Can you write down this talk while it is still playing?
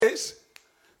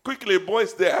Quickly,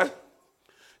 boys there.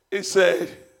 It said,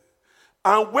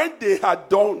 and when they had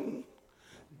done,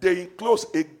 they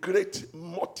enclosed a great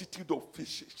multitude of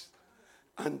fishes,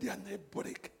 and their net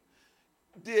break.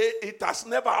 It has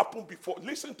never happened before.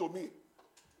 Listen to me.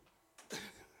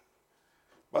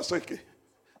 Pastor Ike,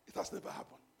 it has never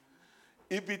happened.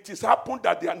 If it is happened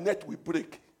that their net will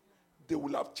break, they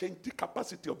will have changed the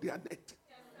capacity of their net.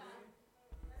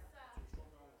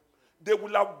 They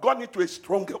will have gone into a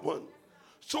stronger one.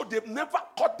 So they've never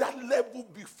caught that level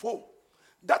before.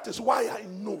 That is why I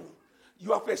know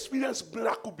you have experienced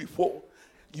miracle before.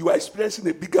 You are experiencing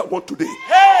a bigger one today.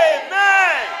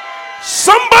 Amen.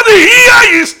 Somebody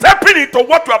here is stepping into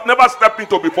what you have never stepped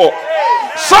into before.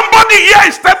 Somebody here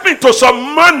is stepping into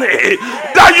some money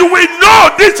that you will know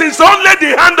this is only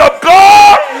the hand of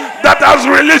God that has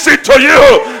released it to you.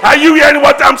 Are you hearing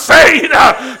what I'm saying?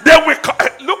 Then we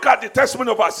look at the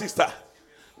testimony of our sister.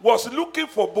 Was looking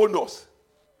for bonus.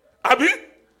 Abi?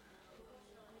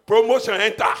 Promotion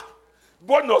enter.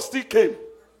 Bonus still came.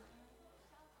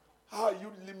 How are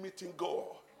you limiting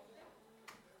God?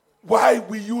 Why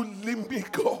will you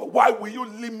limit God? Why will you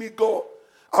limit God?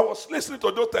 I was listening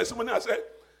to those testimonies. I said,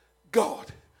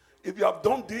 God, if you have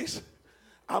done this,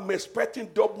 I'm expecting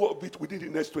double of it within the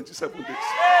next 27 days.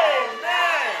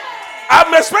 Amen.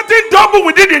 I'm expecting double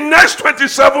within the next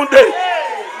 27 days. Amen.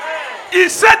 He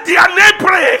said their name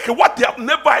break, what they have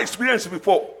never experienced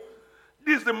before.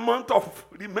 This is the month of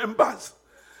remembrance.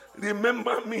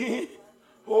 Remember me,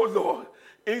 oh Lord.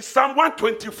 In Psalm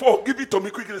 124, give it to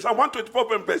me quickly. Psalm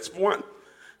 124 verse 1.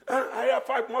 I have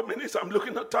 5 more minutes. I'm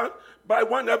looking at time. By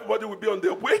one, everybody will be on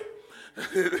their way.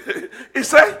 He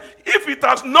said, if it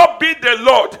has not been the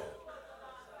Lord,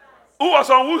 who was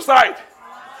on whose side?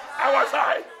 Our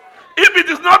side. If it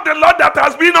is not the Lord that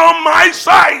has been on my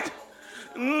side,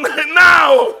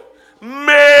 now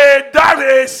may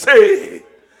that say.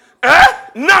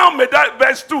 Now may that,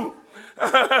 verse 2.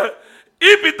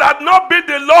 If it had not been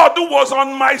the Lord who was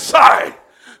on my side,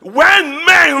 when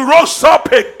men rose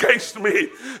up against me,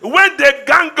 when they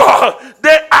gang up,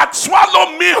 they had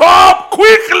swallowed me up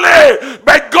quickly,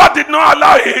 but God did not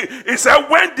allow it. He said,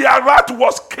 when their wrath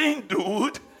was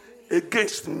kindled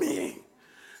against me,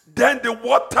 then the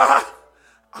water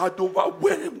had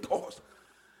overwhelmed us.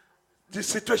 The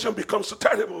situation becomes so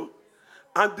terrible,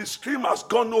 and the stream has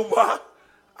gone over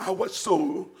our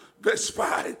soul. Verse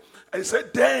 5. And he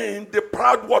said, then the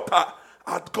proud water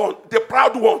had gone. The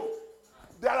proud one.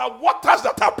 There are waters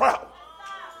that are proud.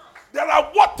 There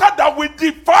are waters that will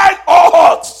defile all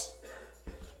hearts.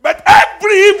 But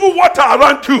every evil water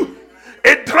around you,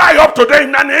 it dry up today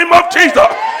in the name of Jesus.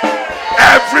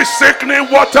 Every sickening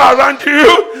water around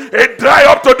you, it dry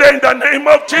up today in the name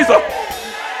of Jesus.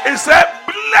 He said,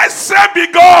 blessed be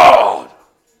God.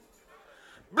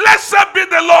 Blessed be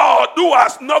the Lord who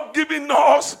has not given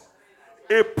us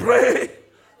a prey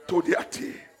to their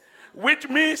teeth. Which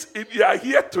means if you are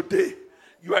here today,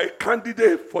 you are a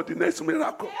candidate for the next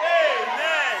miracle.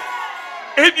 Amen.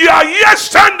 If you are here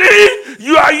standing,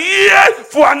 you are here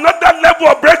for another level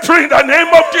of breakthrough in the name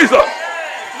of Jesus.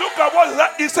 Look at what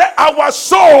that. He said, our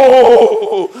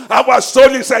soul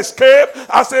is escaped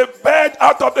as a bird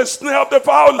out of the snare of the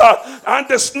fowler, and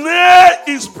the snare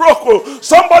is broken.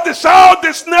 Somebody shout,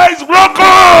 the snare is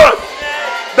broken.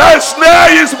 The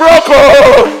snare is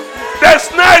broken. The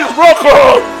snare is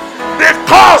broken. The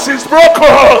curse is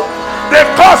broken. The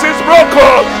curse is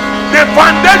broken. The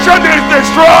foundation is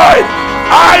destroyed.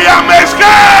 I am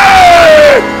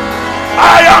escaped.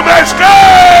 I am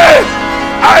escaped.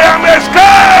 I am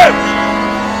escaped.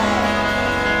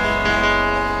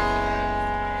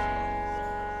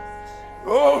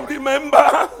 Oh,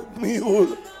 remember me, oh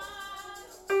Lord.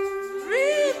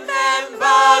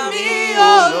 Remember me,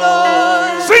 oh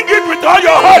Lord. Sing it with all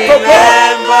your heart, oh God.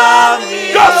 Remember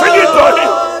me, God, sing it to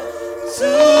him.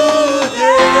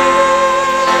 Today.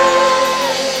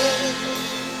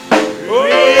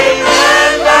 Remember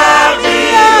me,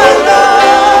 oh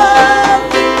Lord.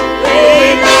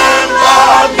 Remember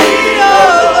me, oh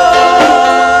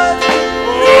Lord.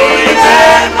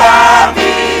 Remember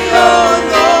me, oh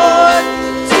Lord,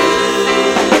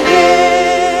 today.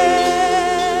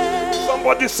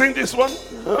 Somebody sing this one.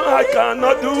 I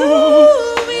cannot do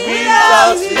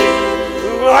without you.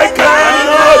 I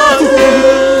cannot do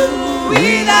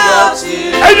without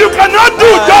you. And you cannot do,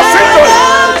 just sing to him.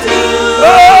 Oh,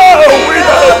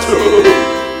 without you.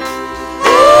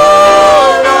 Oh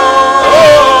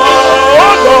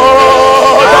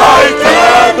Lord, I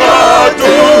cannot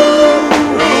do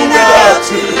without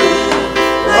you.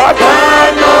 I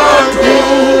cannot do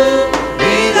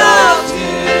without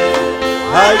you.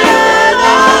 I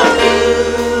cannot do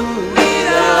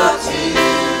without you.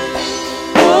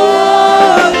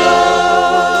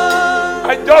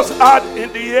 just heard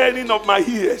in the hearing of my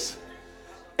ears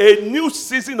a new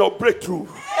season of breakthrough.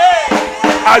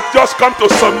 I just come to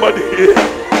somebody here.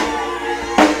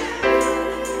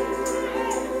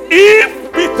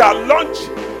 If Peter launched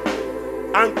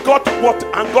and got what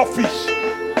and got fish,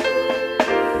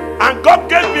 and God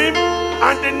gave him,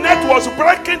 and the net was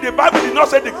breaking, the Bible did not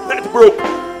say the net broke.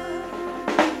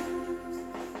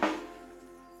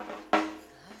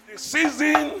 The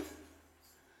season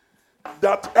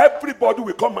that everybody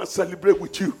will come and celebrate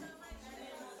with you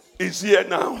is here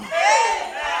now.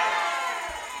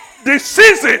 The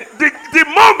season, the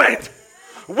moment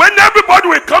when everybody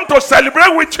will come to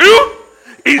celebrate with you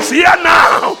is here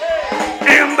now.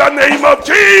 In the name of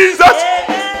Jesus.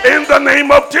 In the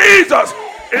name of Jesus.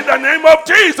 In the name of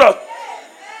Jesus.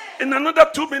 In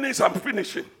another 2 minutes, I'm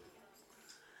finishing.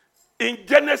 In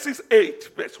Genesis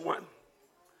 8, verse 1.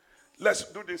 Let's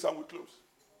do this and we close.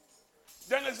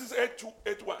 Genesis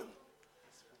 8:1.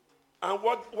 And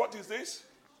what is this?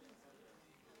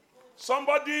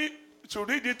 Somebody should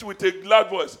read it with a glad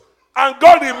voice. And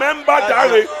God remembered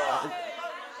that.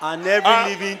 And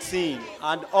every living thing,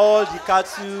 and all the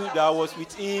cattle that was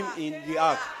with him in the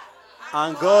ark.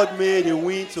 And God made the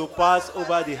wind to pass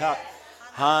over the ark,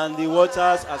 and the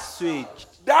waters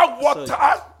assuaged. That water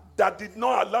that did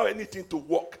not allow anything to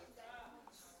walk.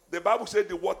 The Bible said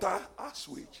the water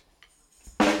assuaged.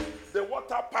 The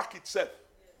water packed itself.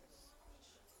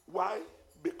 Why?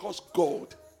 Because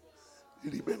God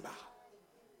remember.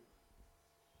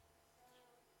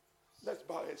 Let's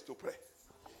bow our heads to pray.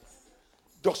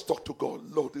 Just talk to God.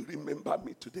 Lord, remember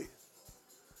me today.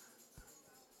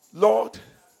 Lord,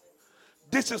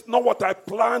 this is not what I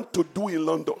planned to do in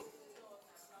London.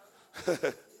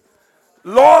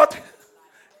 Lord,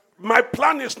 my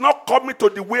plan is not coming to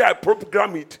the way I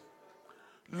program it.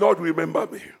 Lord, remember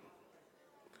me.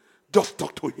 Just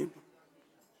talk to him.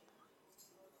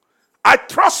 I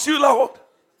trust you, Lord.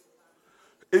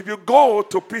 If you go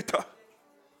to Peter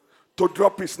to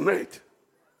drop his net,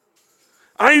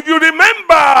 and if you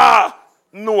remember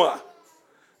Noah,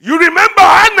 you remember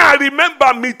Hannah,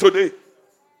 remember me today.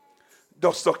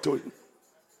 Just talk to him.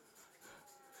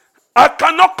 I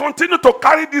cannot continue to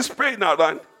carry this pain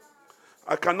around.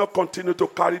 I cannot continue to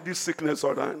carry this sickness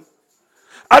around.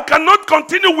 I cannot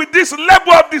continue with this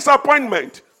level of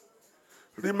disappointment.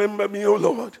 Remember me, oh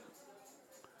Lord.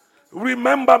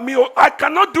 Remember me. Oh, I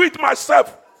cannot do it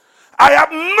myself. I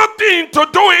have nothing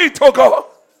to do it, oh God.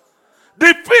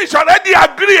 The fish already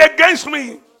agree against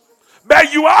me.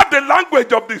 But you have the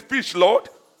language of the fish, Lord.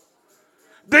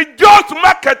 The just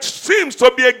market seems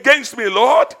to be against me,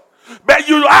 Lord. But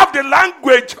you have the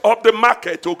language of the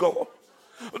market, oh God.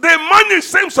 The money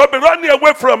seems to be running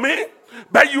away from me.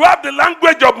 But you have the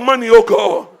language of money, oh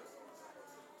God.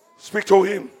 Speak to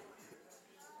him.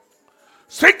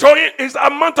 Speak to him. It's a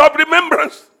month of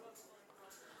remembrance.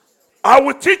 I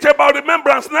will teach about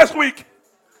remembrance next week.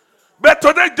 But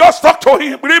today, just talk to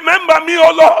him. Remember me,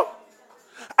 oh Lord.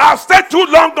 I've stayed too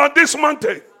long on this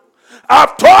mountain.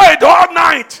 I've toiled all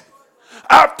night.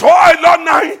 I've toiled all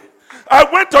night. I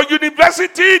went to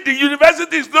university. The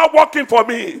university is not working for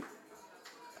me.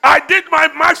 I did my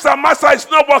master. Master is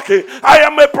not working. I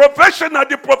am a professional.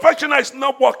 The professional is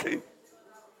not working.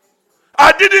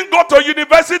 I didn't go to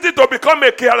university to become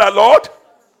a carer, Lord.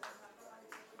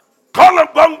 Call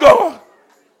upon God.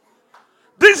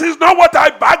 This is not what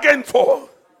I bargained for.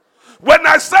 When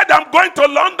I said I'm going to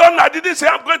London, I didn't say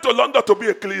I'm going to London to be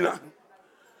a cleaner.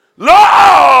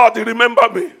 Lord, remember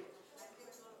me.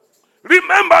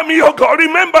 Remember me, oh God.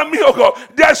 Remember me, oh God.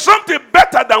 There's something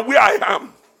better than where I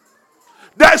am.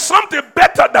 There's something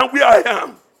better than where I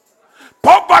am.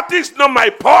 Poverty is not my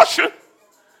portion.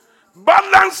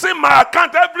 Balancing my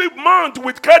account every month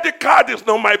with credit card is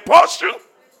not my portion.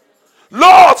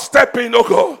 Lord, step in, oh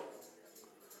God.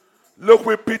 Look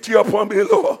with pity upon me,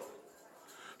 Lord.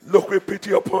 Look with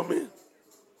pity upon me.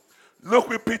 Look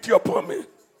with pity upon me.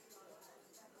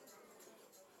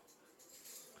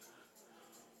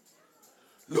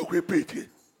 Look with pity.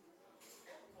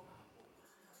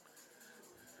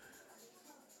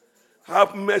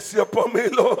 Have mercy upon me,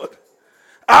 Lord.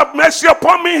 Have mercy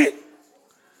upon me.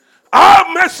 Have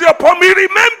mercy upon me.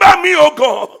 Remember me, oh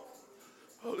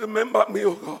God. Remember me,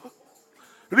 oh God.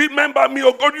 Remember me,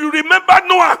 oh God. You remember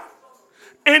Noah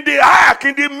in the ark,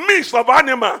 in the midst of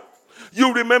animals.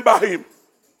 You remember him.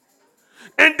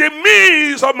 In the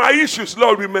midst of my issues,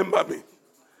 Lord, remember me.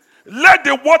 Let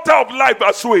the water of life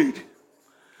assuage.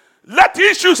 Let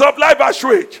issues of life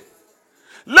assuage.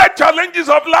 Let challenges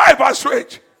of life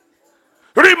assuage.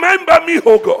 Remember me,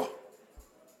 oh God.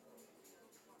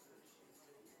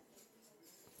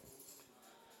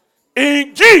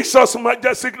 In Jesus'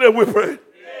 majestic name we pray.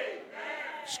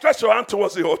 Stretch your hand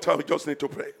towards the altar. We just need to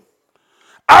pray.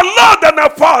 Our Lord and our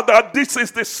Father, this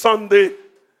is the Sunday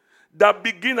that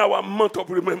begin our month of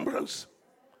remembrance.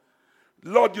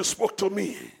 Lord, you spoke to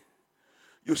me.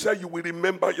 You said you will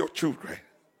remember your children.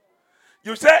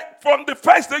 You said from the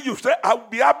first day you said I will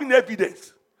be having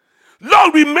evidence.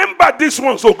 Lord, remember these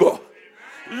ones, oh God.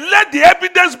 Let the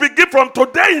evidence begin from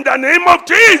today in the name of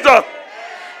Jesus.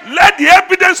 Let the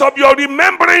evidence of your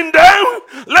remembering them,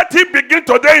 let it begin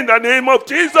today in the name of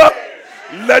Jesus.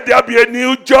 Let there be a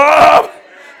new job,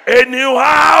 a new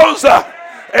house,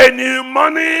 a new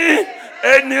money,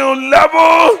 a new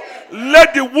level.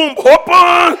 Let the womb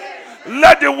open.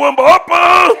 Let the womb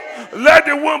open. Let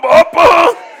the womb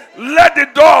open. Let the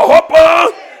door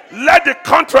open. Let the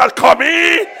contract come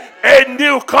in. A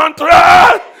new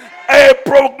contract. A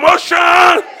promotion.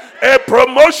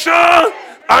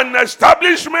 An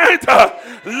establishment.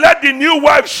 Let the new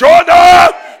wife show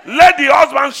up. Let the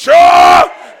husband show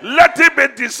up. Let it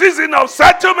be the season of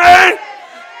settlement.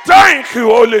 Thank you,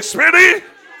 Holy Spirit.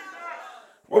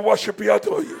 We worship you,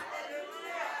 adore you.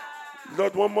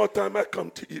 Lord, one more time I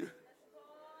come to you.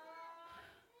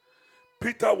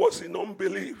 Peter was in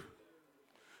unbelief.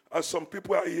 And some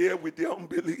people are here with their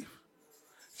unbelief.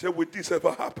 Say, will this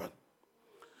ever happen?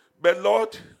 But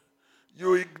Lord,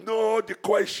 you ignore the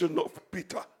question of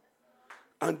Peter.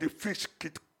 And the fish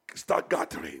start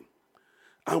gathering.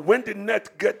 And when the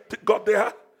net got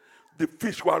there, the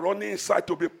fish were running inside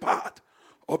to be part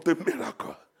of the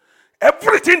miracle.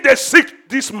 Everything they seek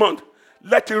this month,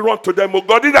 let it run to them, oh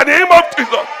God, in the name of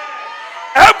Jesus.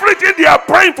 Everything they are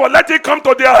praying for, let it come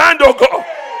to their hand, oh God.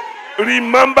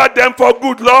 Remember them for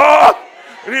good, Lord.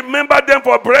 Remember them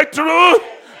for breakthrough.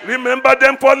 Remember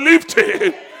them for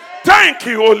lifting. Thank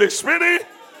you, Holy Spirit.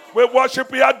 We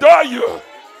worship, we adore you.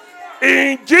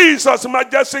 In Jesus'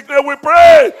 majestic name we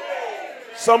pray.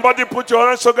 Somebody put your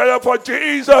hands together for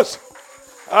Jesus.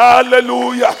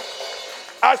 Hallelujah.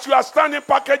 As you are standing,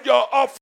 package your offering.